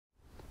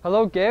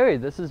Hello Gary,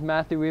 this is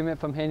Matthew Weeman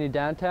from Handy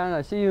Downtown.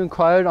 I see you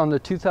inquired on the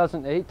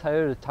 2008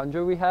 Toyota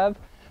Tundra we have.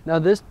 Now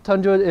this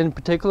Tundra in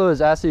particular is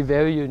actually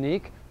very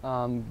unique.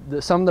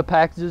 Some of the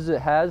packages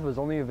it has was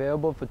only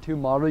available for 2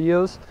 model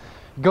years.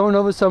 Going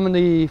over some of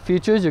the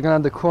features, you're going to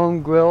have the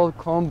chrome grille,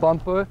 chrome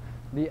bumper,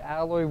 the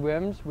alloy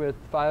rims with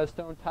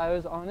Firestone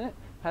tires on it,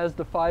 has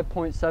the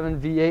 5.7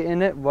 V8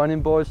 in it,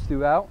 running boards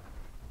throughout.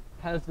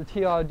 Has the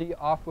TRD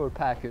off-road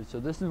package. So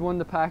this is one of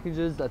the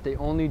packages that they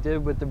only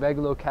did with the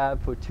regular cab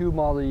for 2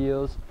 model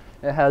years.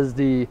 It has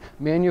the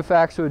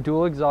manufacturer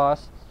dual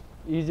exhaust,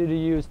 easy to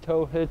use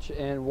tow hitch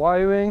and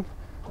wiring.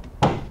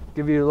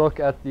 Give you a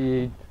look at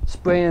the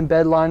spray and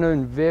bed liner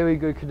in very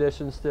good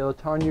condition still,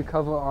 tonneau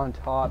cover on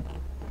top.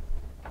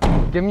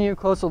 Giving you a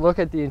closer look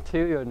at the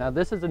interior. Now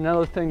this is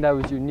another thing that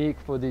was unique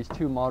for these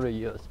 2 model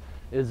years,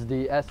 is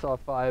the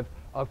SR5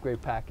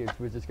 upgrade package,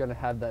 which is going to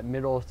have that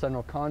middle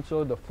central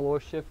console, the floor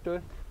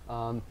shifter,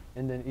 and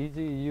then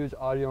easy to use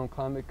audio and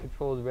climate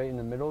controls right in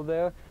the middle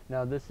there.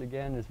 Now this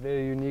again is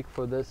very unique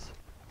for this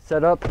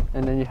setup,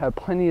 and then you have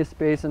plenty of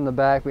space in the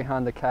back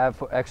behind the cab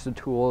for extra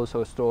tools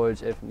or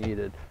storage if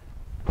needed.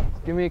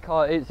 Give me a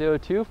call at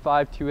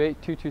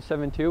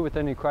 802-528-2272 with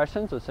any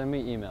questions, or send me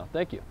an email.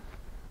 Thank you.